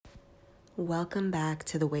Welcome back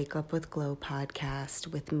to the Wake Up with Glow podcast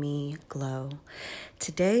with me, Glow.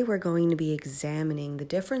 Today we're going to be examining the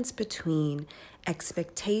difference between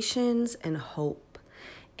expectations and hope.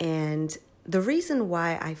 And the reason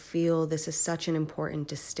why I feel this is such an important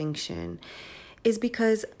distinction is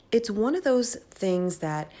because it's one of those things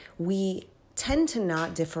that we tend to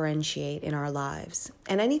not differentiate in our lives.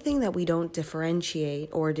 And anything that we don't differentiate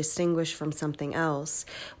or distinguish from something else,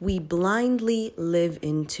 we blindly live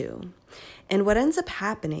into. And what ends up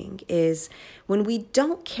happening is when we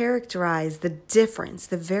don't characterize the difference,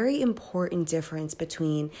 the very important difference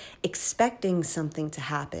between expecting something to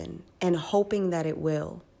happen and hoping that it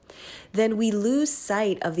will, then we lose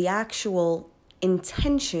sight of the actual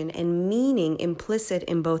intention and meaning implicit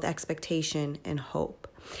in both expectation and hope.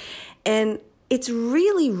 And it's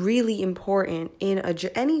really, really important in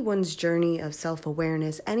anyone's journey of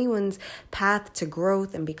self-awareness, anyone's path to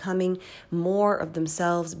growth and becoming more of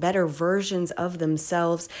themselves, better versions of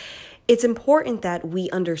themselves. It's important that we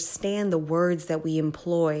understand the words that we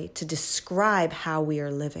employ to describe how we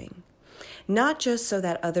are living. Not just so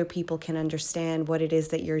that other people can understand what it is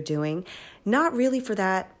that you're doing, not really for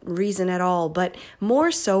that reason at all, but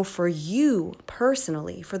more so for you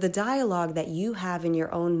personally, for the dialogue that you have in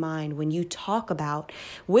your own mind when you talk about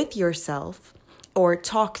with yourself or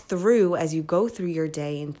talk through as you go through your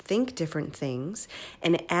day and think different things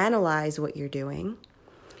and analyze what you're doing,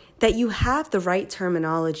 that you have the right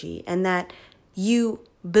terminology and that you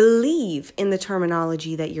believe in the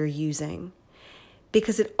terminology that you're using.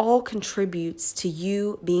 Because it all contributes to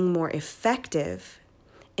you being more effective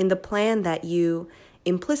in the plan that you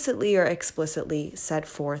implicitly or explicitly set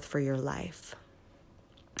forth for your life.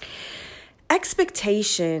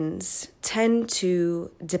 Expectations tend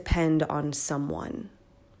to depend on someone.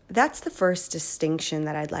 That's the first distinction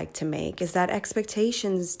that I'd like to make, is that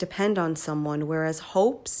expectations depend on someone, whereas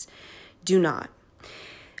hopes do not.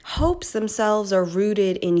 Hopes themselves are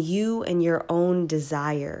rooted in you and your own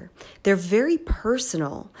desire. They're very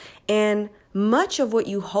personal, and much of what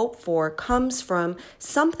you hope for comes from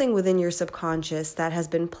something within your subconscious that has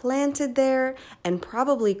been planted there and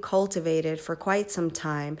probably cultivated for quite some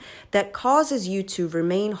time that causes you to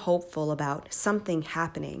remain hopeful about something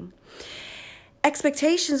happening.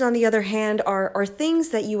 Expectations, on the other hand, are things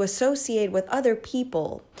that you associate with other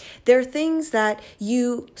people. They're things that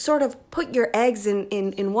you sort of put your eggs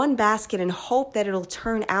in one basket and hope that it'll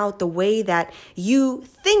turn out the way that you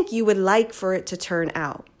think you would like for it to turn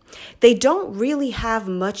out. They don't really have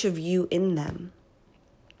much of you in them.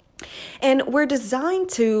 And we're designed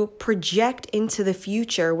to project into the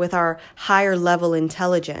future with our higher level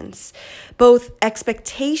intelligence. Both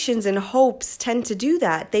expectations and hopes tend to do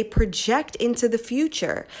that. They project into the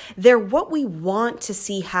future. They're what we want to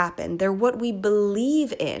see happen. They're what we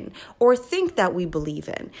believe in or think that we believe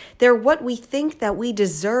in. They're what we think that we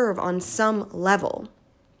deserve on some level.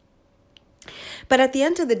 But at the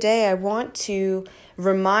end of the day, I want to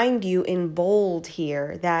remind you in bold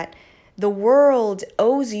here that the world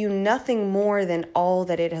owes you nothing more than all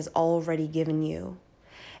that it has already given you.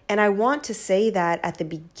 And I want to say that at the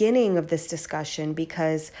beginning of this discussion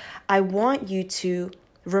because I want you to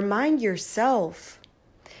remind yourself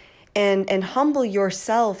and humble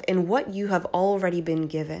yourself in what you have already been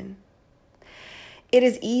given. It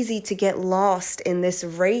is easy to get lost in this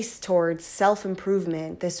race towards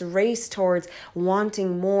self-improvement, this race towards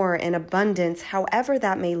wanting more and abundance, however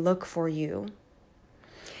that may look for you,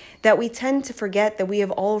 that we tend to forget that we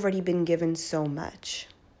have already been given so much.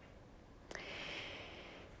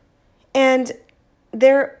 And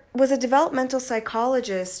there was a developmental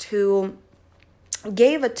psychologist who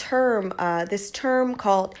gave a term, this term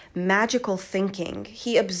called magical thinking.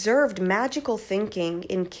 He observed magical thinking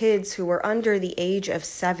in kids who were under the age of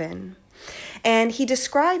 7. And he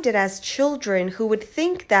described it as children who would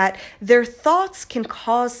think that their thoughts can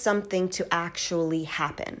cause something to actually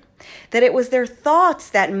happen. That it was their thoughts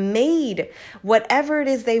that made whatever it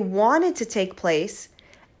is they wanted to take place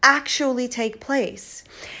actually take place.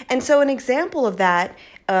 And so an example of that,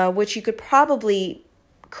 which you could probably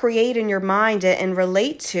create in your mind and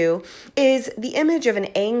relate to, is the image of an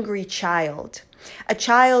angry child. A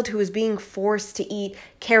child who is being forced to eat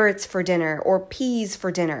carrots for dinner or peas for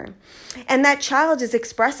dinner. And that child is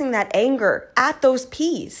expressing that anger at those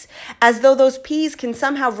peas, as though those peas can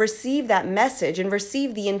somehow receive that message and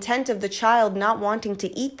receive the intent of the child not wanting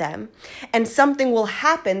to eat them. And something will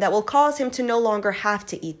happen that will cause him to no longer have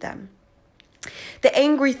to eat them. The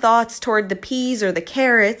angry thoughts toward the peas or the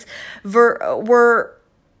carrots were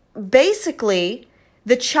basically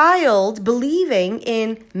the child believing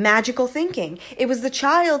in magical thinking. It was the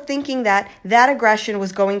child thinking that that aggression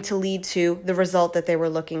was going to lead to the result that they were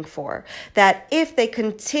looking for. That if they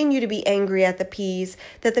continue to be angry at the peas,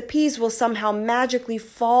 that the peas will somehow magically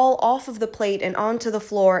fall off of the plate and onto the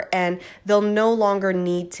floor, and they'll no longer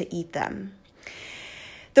need to eat them.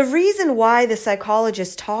 The reason why the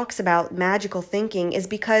psychologist talks about magical thinking is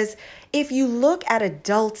because if you look at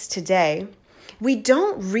adults today, we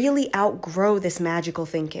don't really outgrow this magical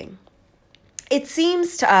thinking. It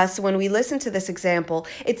seems to us, when we listen to this example,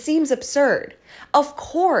 it seems absurd. Of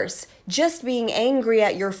course, just being angry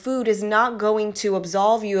at your food is not going to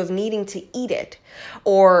absolve you of needing to eat it.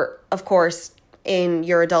 Or, of course, in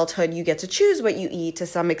your adulthood, you get to choose what you eat to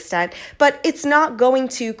some extent, but it's not going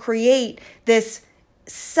to create this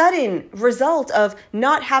sudden result of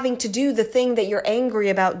not having to do the thing that you're angry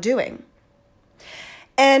about doing.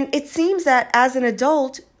 And it seems that as an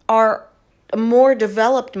adult, our more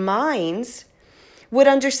developed minds would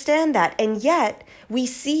understand that. And yet we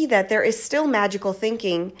see that there is still magical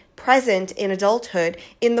thinking present in adulthood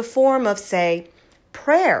in the form of, say,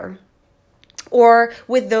 prayer, or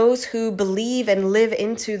with those who believe and live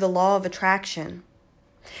into the law of attraction.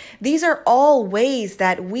 These are all ways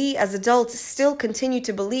that we as adults still continue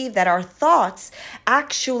to believe that our thoughts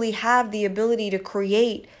actually have the ability to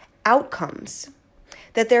create outcomes,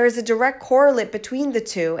 that there is a direct correlate between the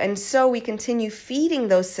two, and so we continue feeding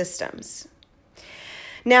those systems.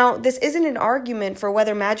 Now, this isn't an argument for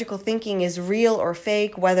whether magical thinking is real or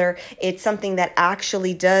fake, whether it's something that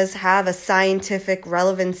actually does have a scientific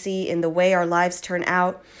relevancy in the way our lives turn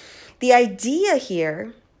out. The idea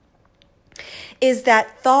here is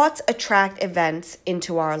that thoughts attract events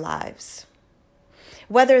into our lives.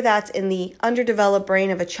 Whether that's in the underdeveloped brain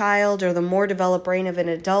of a child or the more developed brain of an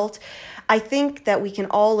adult, I think that we can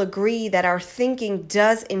all agree that our thinking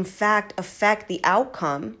does in fact affect the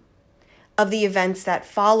outcome of the events that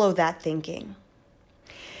follow that thinking.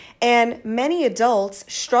 And many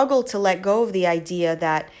adults struggle to let go of the idea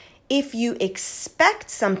that if you expect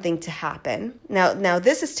something to happen, now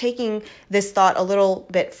this is taking this thought a little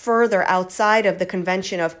bit further outside of the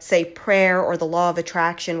convention of, say, prayer or the law of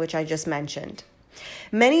attraction, which I just mentioned.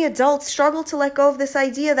 Many adults struggle to let go of this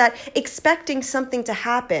idea that expecting something to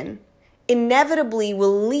happen inevitably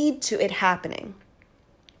will lead to it happening.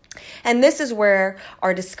 And this is where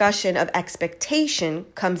our discussion of expectation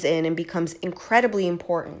comes in and becomes incredibly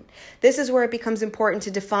important. This is where it becomes important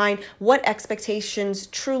to define what expectations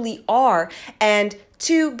truly are and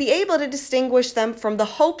to be able to distinguish them from the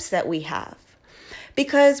hopes that we have.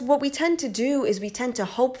 Because what we tend to do is we tend to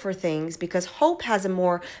hope for things because hope has a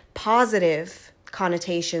more positive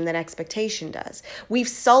connotation than expectation does. We've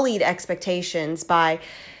sullied expectations by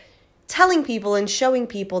telling people and showing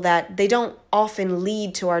people that they don't often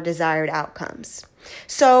lead to our desired outcomes.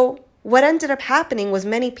 So what ended up happening was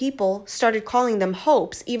many people started calling them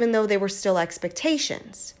hopes, even though they were still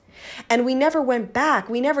expectations. And we never went back.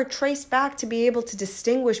 We never traced back to be able to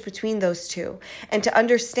distinguish between those two and to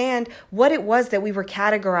understand what it was that we were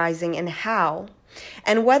categorizing and how,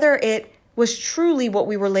 and whether it was truly what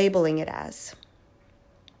we were labeling it as.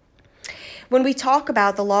 When we talk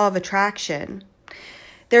about the law of attraction,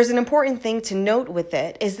 there's an important thing to note with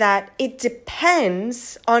it is that it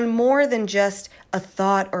depends on more than just a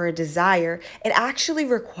thought or a desire. It actually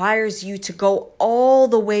requires you to go all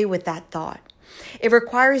the way with that thought. It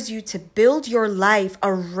requires you to build your life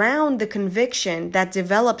around the conviction that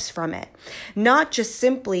develops from it, not just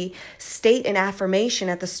simply state an affirmation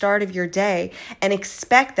at the start of your day and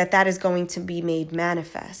expect that that is going to be made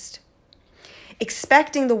manifest.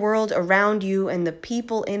 Expecting the world around you and the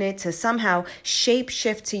people in it to somehow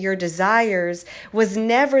shape-shift to your desires was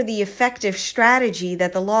never the effective strategy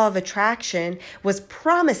that the law of attraction was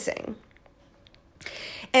promising.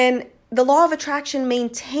 And the law of attraction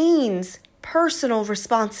maintains personal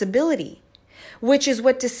responsibility, which is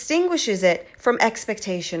what distinguishes it from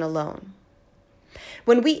expectation alone.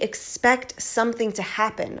 When we expect something to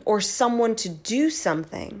happen or someone to do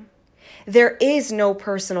something, there is no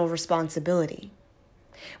personal responsibility.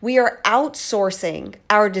 We are outsourcing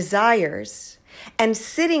our desires and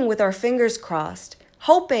sitting with our fingers crossed,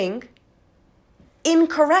 hoping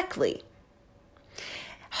incorrectly.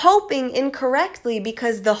 Hoping incorrectly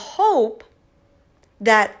because the hope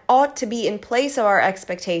that ought to be in place of our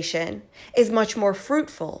expectation is much more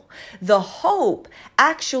fruitful. The hope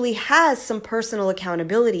actually has some personal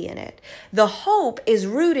accountability in it. The hope is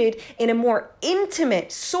rooted in a more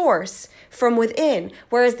intimate source from within,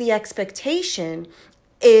 whereas the expectation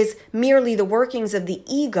is merely the workings of the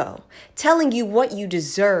ego, telling you what you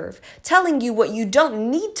deserve, telling you what you don't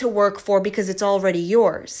need to work for because it's already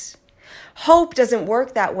yours. Hope doesn't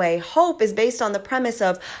work that way. Hope is based on the premise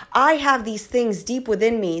of I have these things deep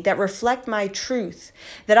within me that reflect my truth,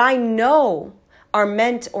 that I know are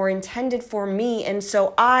meant or intended for me. And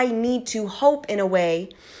so I need to hope in a way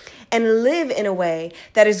and live in a way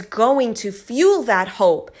that is going to fuel that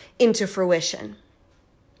hope into fruition.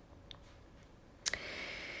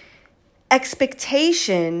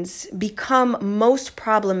 Expectations become most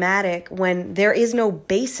problematic when there is no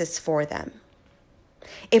basis for them.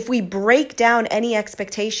 If we break down any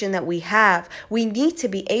expectation that we have, we need to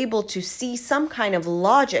be able to see some kind of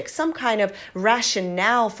logic, some kind of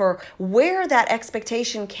rationale for where that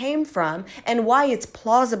expectation came from and why it's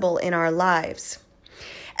plausible in our lives.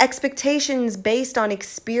 Expectations based on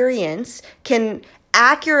experience can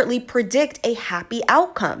accurately predict a happy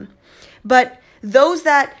outcome, but those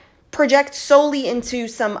that project solely into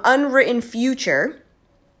some unwritten future,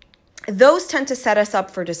 those tend to set us up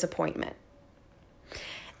for disappointment.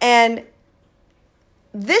 And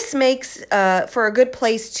this makes for a good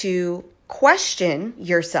place to question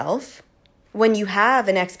yourself when you have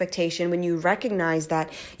an expectation, when you recognize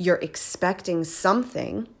that you're expecting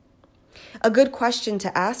something. A good question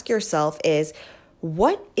to ask yourself is,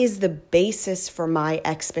 what is the basis for my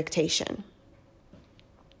expectation?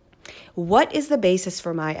 What is the basis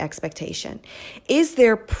for my expectation? Is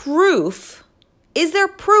there proof? Is there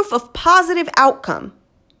proof of positive outcome?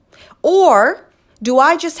 Or do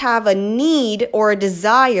I just have a need or a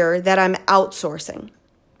desire that I'm outsourcing?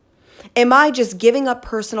 Am I just giving up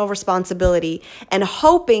personal responsibility and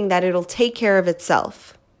hoping that it'll take care of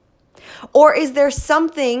itself? Or is there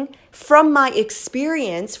something from my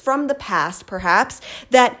experience, from the past perhaps,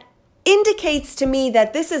 that indicates to me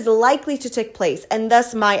that this is likely to take place, and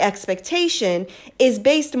thus my expectation is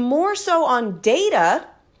based more so on data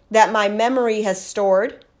that my memory has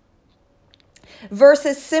stored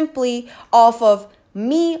versus simply off of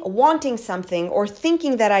me wanting something or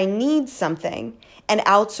thinking that I need something and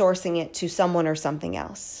outsourcing it to someone or something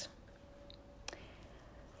else.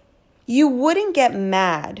 You wouldn't get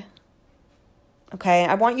mad, okay?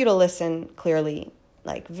 I want you to listen clearly,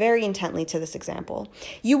 like very intently to this example.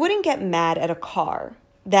 You wouldn't get mad at a car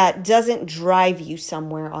that doesn't drive you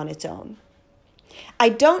somewhere on its own. I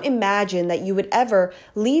don't imagine that you would ever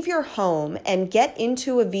leave your home and get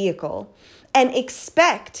into a vehicle and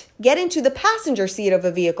get into the passenger seat of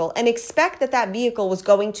a vehicle and expect that that vehicle was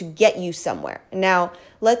going to get you somewhere. Now,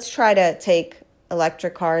 let's try to take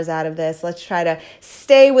electric cars out of this. Let's try to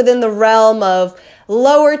stay within the realm of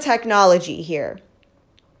lower technology here.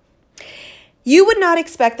 You would not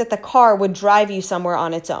expect that the car would drive you somewhere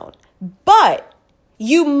on its own, but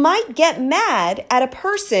you might get mad at a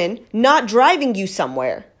person not driving you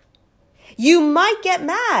somewhere. You might get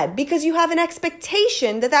mad because you have an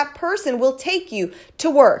expectation that that person will take you to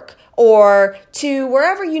work or to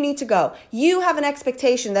wherever you need to go. You have an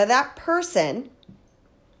expectation that that person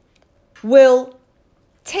will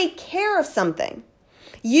take care of something.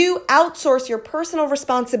 You outsource your personal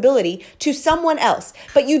responsibility to someone else,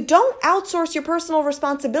 but you don't outsource your personal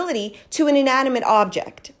responsibility to an inanimate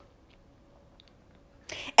object.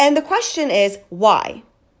 And the question is, why?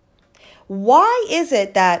 Why is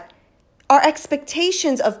it that our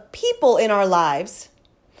expectations of people in our lives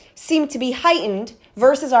seem to be heightened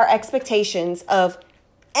versus our expectations of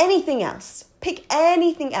anything else? Pick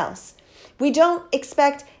anything else. We don't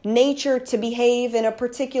expect nature to behave in a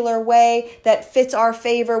particular way that fits our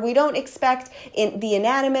favor. We don't expect the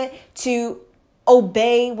inanimate to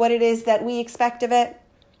obey what it is that we expect of it.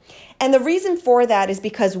 And the reason for that is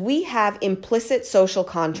because we have implicit social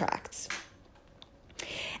contracts.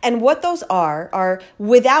 And what those are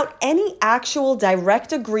without any actual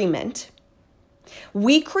direct agreement,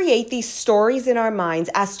 we create these stories in our minds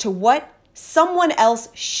as to what someone else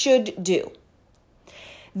should do.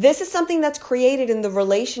 This is something that's created in the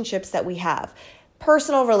relationships that we have.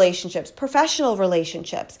 Personal relationships, professional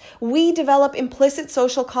relationships. We develop implicit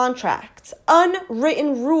social contracts,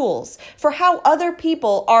 unwritten rules for how other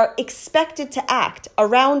people are expected to act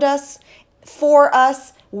around us, for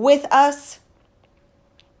us, with us.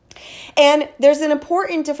 And there's an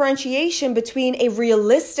important differentiation between a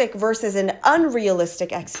realistic versus an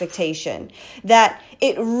unrealistic expectation, that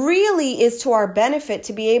it really is to our benefit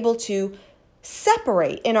to be able to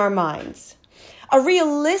separate in our minds. A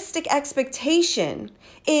realistic expectation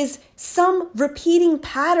is some repeating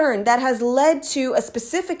pattern that has led to a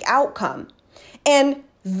specific outcome, and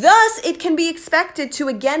thus it can be expected to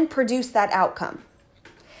again produce that outcome.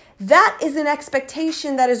 That is an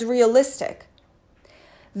expectation that is realistic.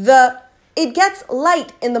 It gets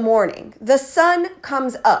light in the morning. The sun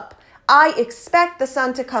comes up. I expect the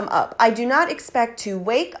sun to come up. I do not expect to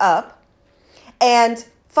wake up and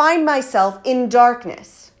find myself in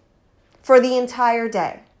darkness for the entire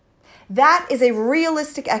day. That is a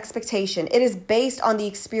realistic expectation. It is based on the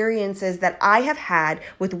experiences that I have had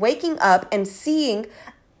with waking up and seeing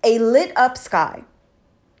a lit up sky.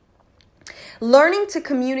 Learning to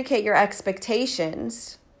communicate your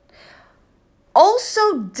expectations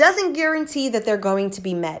also doesn't guarantee that they're going to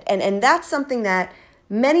be met. And that's something that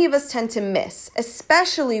many of us tend to miss,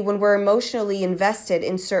 especially when we're emotionally invested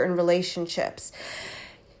in certain relationships.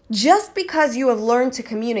 Just because you have learned to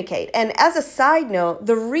communicate. And as a side note,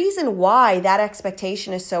 the reason why that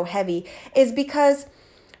expectation is so heavy is because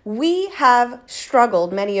we have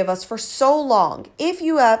struggled, many of us, for so long. If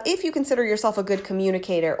you consider yourself a good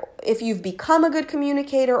communicator, if you've become a good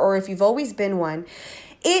communicator, or if you've always been one,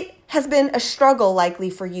 it has been a struggle likely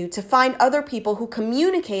for you to find other people who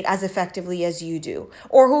communicate as effectively as you do,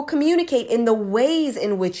 or who communicate in the ways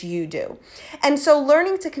in which you do. And so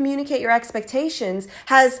learning to communicate your expectations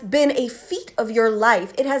has been a feat of your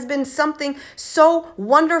life. It has been something so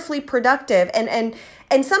wonderfully productive and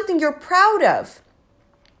something you're proud of,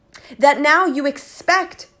 that now you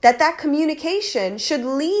expect that communication should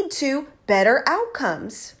lead to better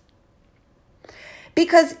outcomes,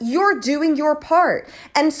 because you're doing your part.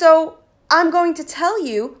 And so I'm going to tell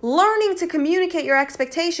you, learning to communicate your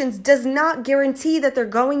expectations does not guarantee that they're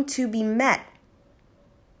going to be met,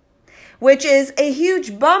 which is a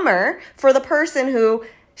huge bummer for the person who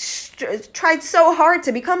tried so hard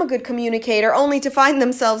to become a good communicator only to find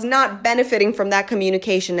themselves not benefiting from that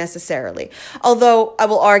communication necessarily. Although I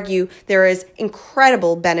will argue there is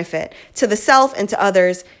incredible benefit to the self and to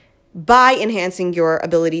others by enhancing your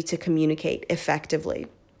ability to communicate effectively.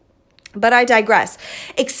 But I digress.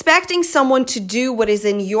 Expecting someone to do what is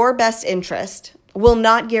in your best interest will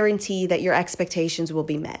not guarantee that your expectations will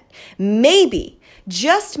be met. Maybe,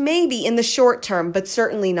 just maybe in the short term, but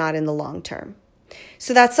certainly not in the long term.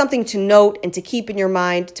 So that's something to note and to keep in your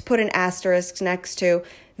mind, to put an asterisk next to.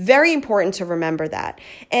 Very important to remember that.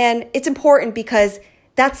 And it's important because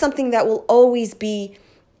that's something that will always be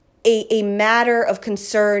a matter of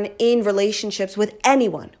concern in relationships with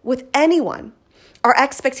anyone. Our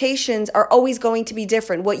expectations are always going to be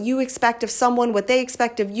different. What you expect of someone, what they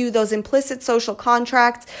expect of you, those implicit social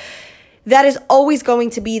contracts, that is always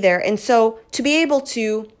going to be there. And so to be able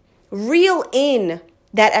to reel in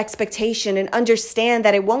that expectation and understand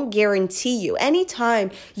that it won't guarantee you.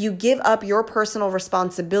 Anytime you give up your personal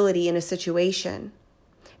responsibility in a situation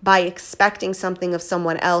by expecting something of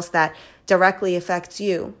someone else that directly affects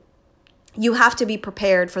you, you have to be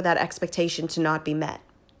prepared for that expectation to not be met.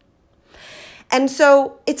 And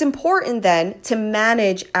so it's important then to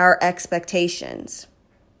manage our expectations.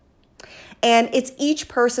 And it's each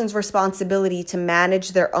person's responsibility to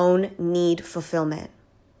manage their own need fulfillment.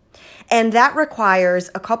 And that requires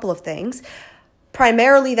a couple of things.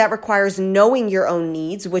 Primarily, that requires knowing your own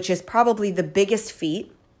needs, which is probably the biggest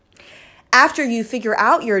feat. After you figure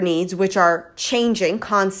out your needs, which are changing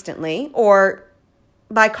constantly, or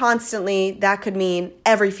by constantly, that could mean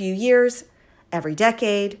every few years, every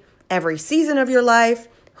decade, every season of your life,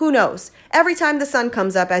 who knows? Every time the sun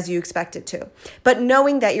comes up as you expect it to. But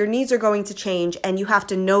knowing that your needs are going to change and you have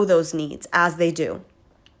to know those needs as they do.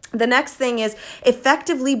 The next thing is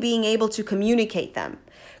effectively being able to communicate them.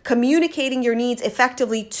 Communicating your needs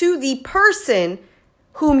effectively to the person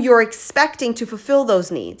whom you're expecting to fulfill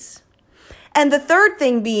those needs. And the third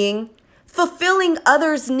thing being fulfilling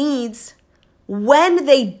others' needs when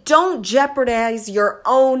they don't jeopardize your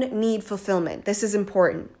own need fulfillment. This is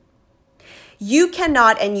important. You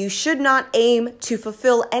cannot and you should not aim to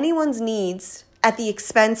fulfill anyone's needs at the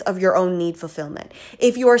expense of your own need fulfillment.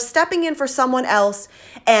 If you are stepping in for someone else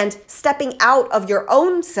and stepping out of your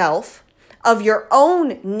own self, of your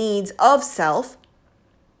own needs of self,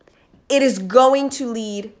 it is going to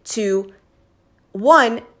lead to,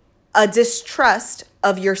 one, a distrust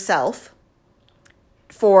of yourself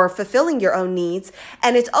for fulfilling your own needs,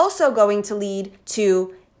 and it's also going to lead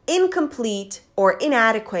to incomplete or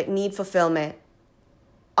inadequate need fulfillment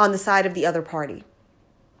on the side of the other party.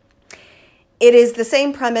 It is the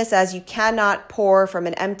same premise as you cannot pour from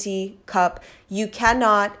an empty cup. You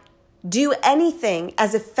cannot do anything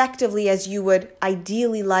as effectively as you would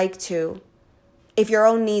ideally like to if your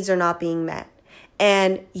own needs are not being met.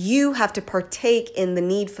 And you have to partake in the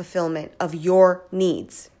need fulfillment of your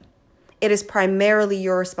needs. It is primarily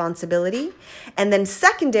your responsibility, and then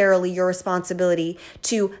secondarily your responsibility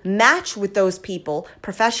to match with those people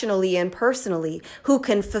professionally and personally who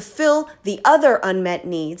can fulfill the other unmet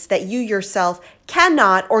needs that you yourself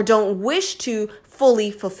cannot or don't wish to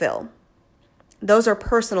fully fulfill. Those are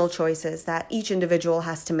personal choices that each individual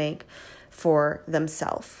has to make for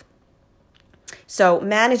themselves. So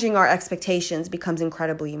managing our expectations becomes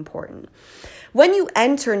incredibly important. When you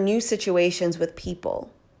enter new situations with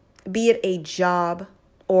people, be it a job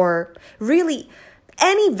or really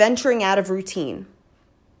any venturing out of routine,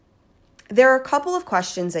 there are a couple of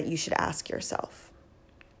questions that you should ask yourself.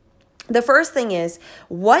 The first thing is,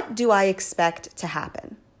 what do I expect to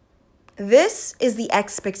happen? This is the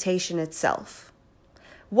expectation itself.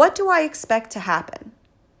 What do I expect to happen?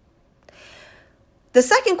 The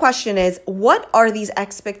second question is, what are these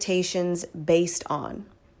expectations based on?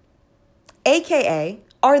 AKA,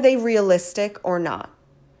 are they realistic or not?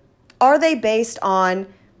 Are they based on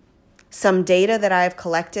some data that I have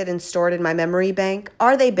collected and stored in my memory bank?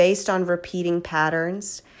 Are they based on repeating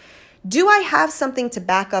patterns? Do I have something to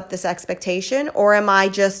back up this expectation, or am I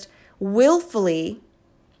just willfully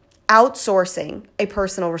outsourcing a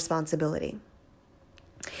personal responsibility?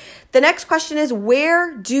 The next question is,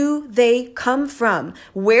 where do they come from?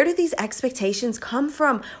 Where do these expectations come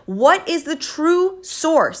from? What is the true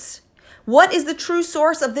source? What is the true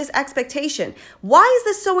source of this expectation? Why is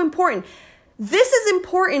this so important? This is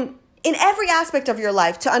important in every aspect of your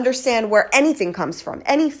life to understand where anything comes from.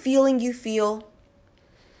 Any feeling you feel,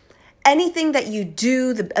 anything that you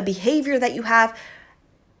do, a behavior that you have,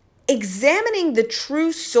 examining the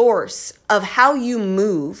true source of how you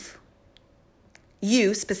move,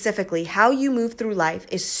 you specifically, how you move through life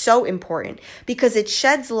is so important because it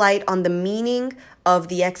sheds light on the meaning of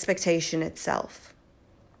the expectation itself.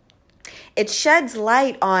 It sheds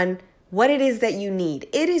light on what it is that you need.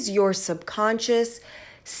 It is your subconscious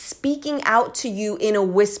speaking out to you in a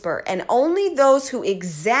whisper, and only those who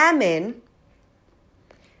examine,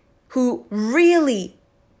 who really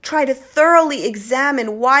try to thoroughly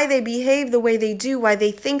examine why they behave the way they do, why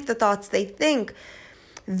they think the thoughts they think,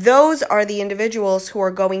 those are the individuals who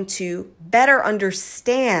are going to better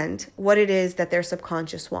understand what it is that their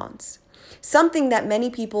subconscious wants. Something that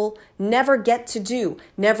many people never get to do,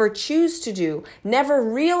 never choose to do, never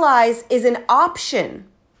realize is an option.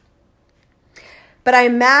 But I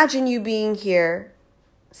imagine you being here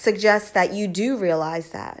suggests that you do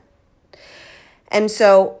realize that. And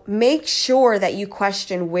so make sure that you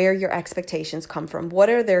question where your expectations come from. What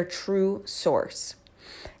are their true source?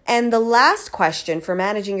 And the last question for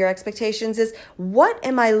managing your expectations is, what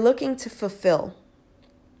am I looking to fulfill?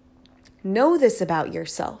 Know this about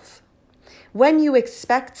yourself. When you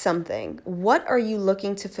expect something, what are you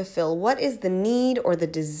looking to fulfill? What is the need or the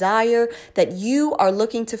desire that you are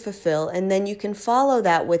looking to fulfill? And then you can follow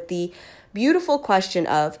that with the beautiful question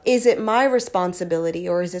of, is it my responsibility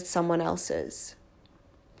or is it someone else's?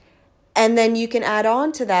 And then you can add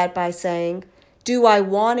on to that by saying, do I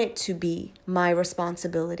want it to be my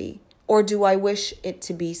responsibility or do I wish it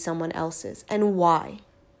to be someone else's? And why?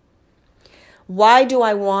 Why do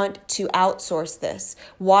I want to outsource this?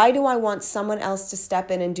 Why do I want someone else to step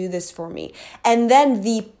in and do this for me? And then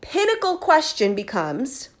the pinnacle question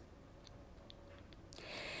becomes,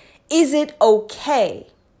 is it okay?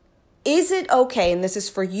 Is it okay? And this is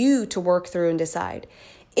for you to work through and decide.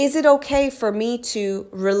 Is it okay for me to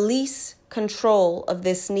release control of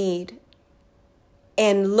this need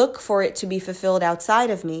and look for it to be fulfilled outside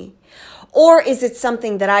of me? Or is it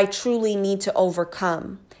something that I truly need to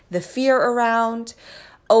overcome the fear around,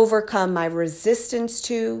 overcome my resistance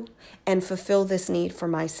to, and fulfill this need for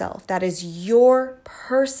myself? That is your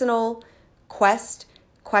personal quest,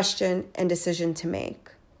 question, and decision to make.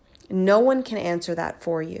 No one can answer that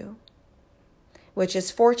for you, which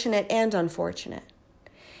is fortunate and unfortunate.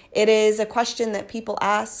 It is a question that people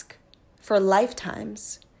ask for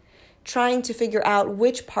lifetimes, trying to figure out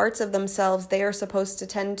which parts of themselves they are supposed to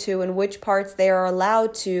tend to and which parts they are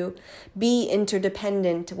allowed to be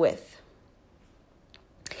interdependent with.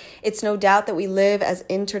 It's no doubt that we live as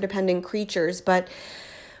interdependent creatures, but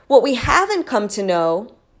what we haven't come to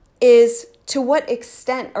know is to what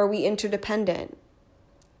extent are we interdependent?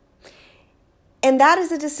 And that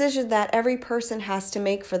is a decision that every person has to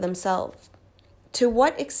make for themselves. To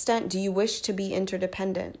what extent do you wish to be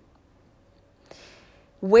interdependent?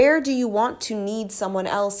 Where do you want to need someone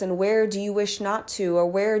else and where do you wish not to? Or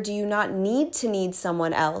where do you not need to need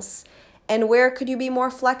someone else? And where could you be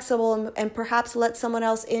more flexible and perhaps let someone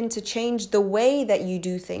else in to change the way that you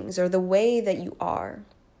do things or the way that you are?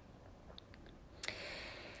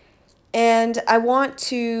 And I want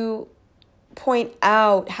to point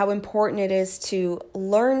out how important it is to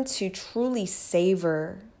learn to truly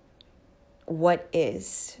savor what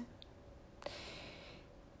is.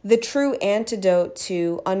 The true antidote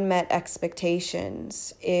to unmet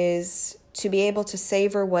expectations is to be able to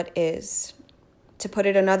savor what is. To put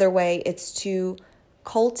it another way, it's to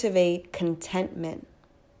cultivate contentment.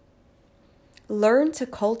 learn to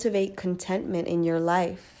cultivate contentment in your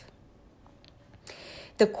life.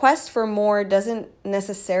 The quest for more doesn't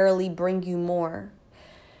necessarily bring you more.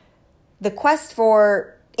 The quest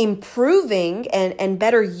for improving and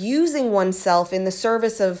better using oneself in the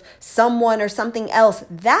service of someone or something else,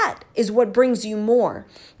 that is what brings you more.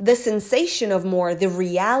 The sensation of more, the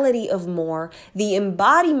reality of more, the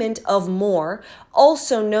embodiment of more,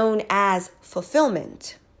 also known as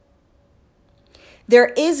fulfillment.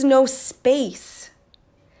 There is no space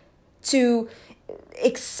to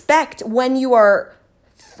expect when you are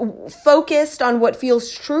focused on what feels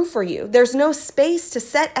true for you. There's no space to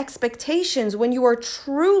set expectations when you are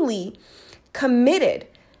truly committed,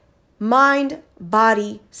 mind,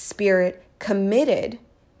 body, spirit, committed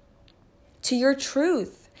to your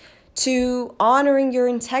truth, to honoring your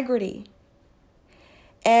integrity.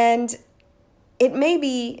 And it may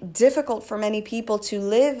be difficult for many people to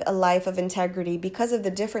live a life of integrity because of the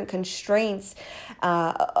different constraints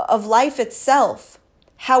of life itself.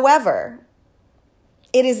 However,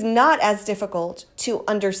 it is not as difficult to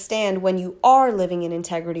understand when you are living in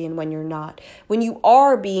integrity and when you're not, when you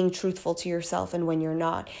are being truthful to yourself and when you're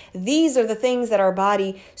not. These are the things that our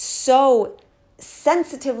body so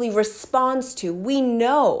sensitively responds to. We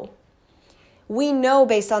know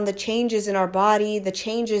based on the changes in our body, the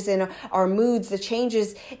changes in our moods, the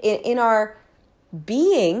changes in our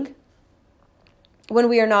being when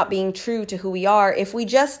we are not being true to who we are, if we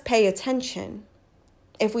just pay attention,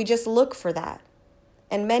 if we just look for that.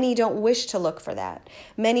 And many don't wish to look for that.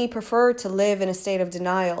 Many prefer to live in a state of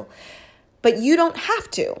denial. But you don't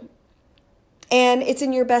have to. And it's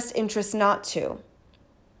in your best interest not to.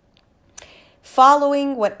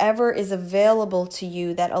 Following whatever is available to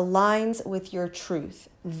you that aligns with your truth.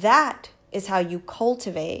 That is how you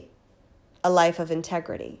cultivate a life of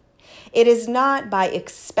integrity. It is not by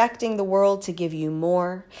expecting the world to give you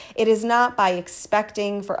more. It is not by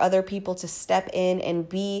expecting for other people to step in and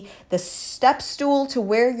be the step stool to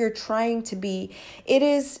where you're trying to be. It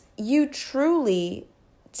is you truly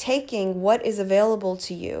taking what is available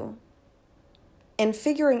to you and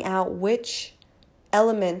figuring out which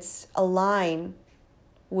elements align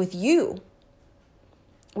with you,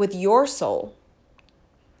 with your soul.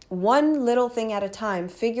 One little thing at a time,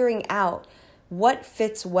 figuring out what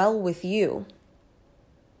fits well with you.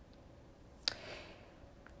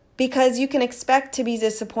 Because you can expect to be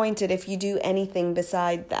disappointed if you do anything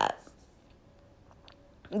beside that.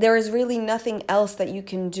 There is really nothing else that you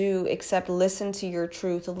can do except listen to your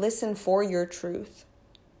truth, listen for your truth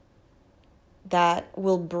that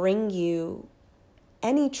will bring you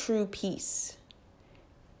any true peace,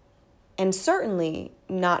 and certainly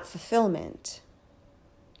not fulfillment.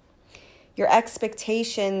 Your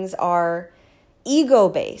expectations are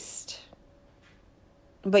ego-based,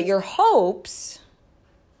 but your hopes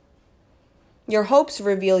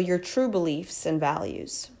reveal your true beliefs and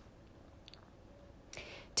values.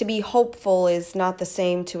 To be hopeful is not the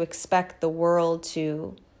same to expect the world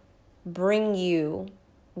to bring you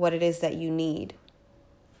what it is that you need.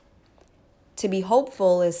 To be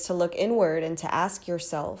hopeful is to look inward and to ask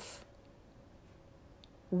yourself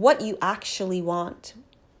what you actually want.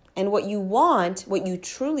 And what you want, what you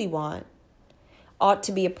truly want, ought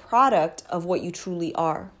to be a product of what you truly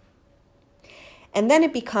are. And then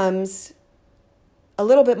it becomes a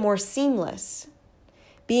little bit more seamless.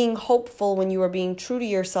 Being hopeful when you are being true to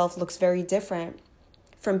yourself looks very different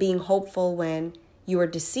from being hopeful when you are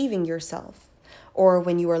deceiving yourself or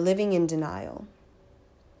when you are living in denial.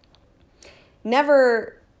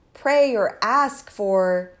 Never pray or ask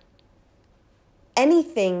for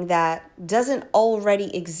anything that doesn't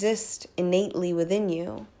already exist innately within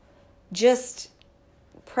you. Just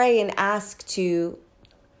pray and ask to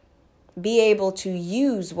be able to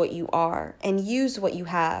use what you are and use what you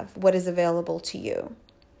have, what is available to you.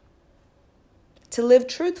 To live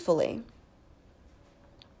truthfully.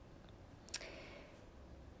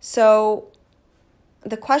 So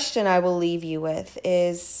the question I will leave you with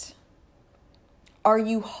is, are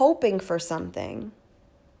you hoping for something?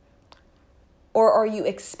 Or are you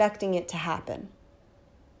expecting it to happen?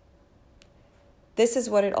 This is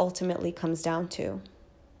what it ultimately comes down to.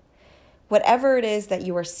 Whatever it is that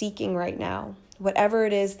you are seeking right now, whatever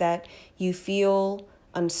it is that you feel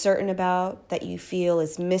uncertain about, that you feel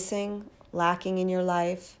is missing, lacking in your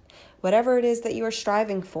life, whatever it is that you are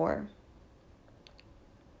striving for,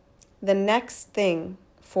 the next thing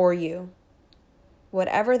for you,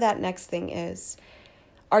 whatever that next thing is,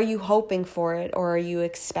 are you hoping for it or are you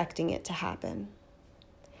expecting it to happen?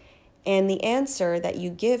 And the answer that you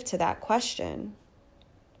give to that question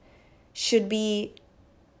should be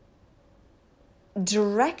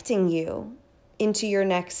directing you into your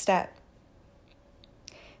next step.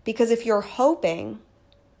 Because if you're hoping,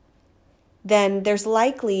 then there's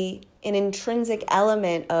likely an intrinsic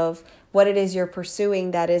element of what it is you're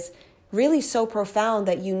pursuing that is really so profound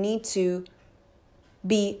that you need to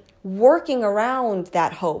be working around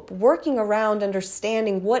that hope, working around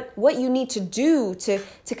understanding what you need to do to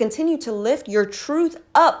continue to lift your truth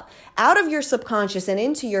up out of your subconscious and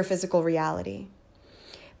into your physical reality.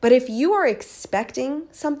 But if you are expecting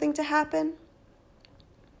something to happen,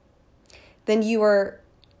 then you are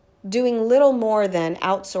doing little more than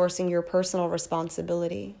outsourcing your personal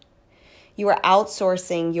responsibility. You are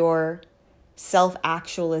outsourcing your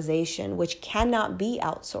self-actualization, which cannot be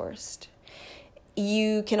outsourced.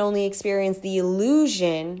 You can only experience the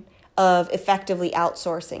illusion of effectively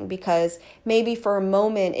outsourcing because maybe for a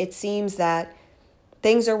moment it seems that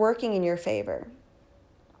things are working in your favor.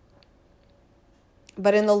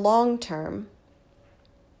 But in the long term,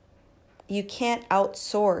 you can't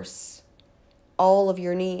outsource all of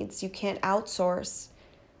your needs. You can't outsource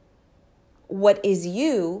what is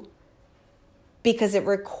you because it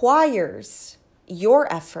requires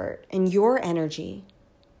your effort and your energy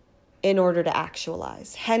in order to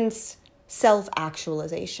actualize, hence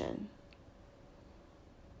self-actualization.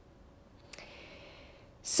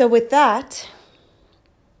 So with that,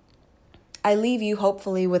 I leave you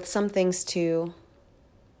hopefully with some things to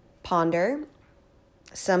ponder,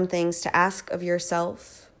 some things to ask of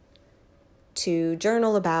yourself, to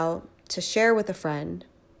journal about, to share with a friend.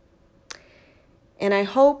 And I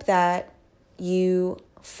hope that you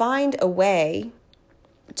find a way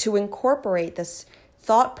to incorporate this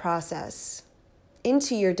thought process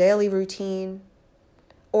into your daily routine,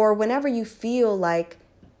 or whenever you feel like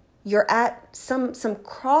you're at some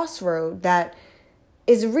crossroad that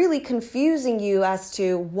is really confusing you as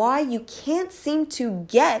to why you can't seem to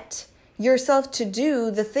get yourself to do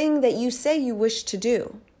the thing that you say you wish to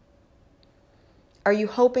do. Are you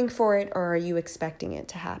hoping for it or are you expecting it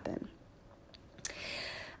to happen?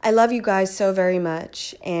 I love you guys so very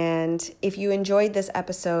much, and if you enjoyed this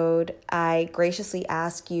episode, I graciously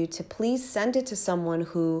ask you to please send it to someone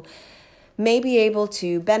who may be able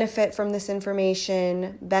to benefit from this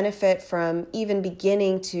information, benefit from even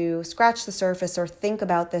beginning to scratch the surface or think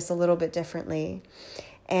about this a little bit differently.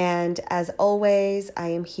 And as always, I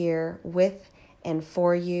am here with and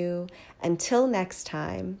for you. Until next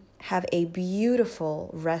time, have a beautiful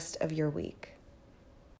rest of your week.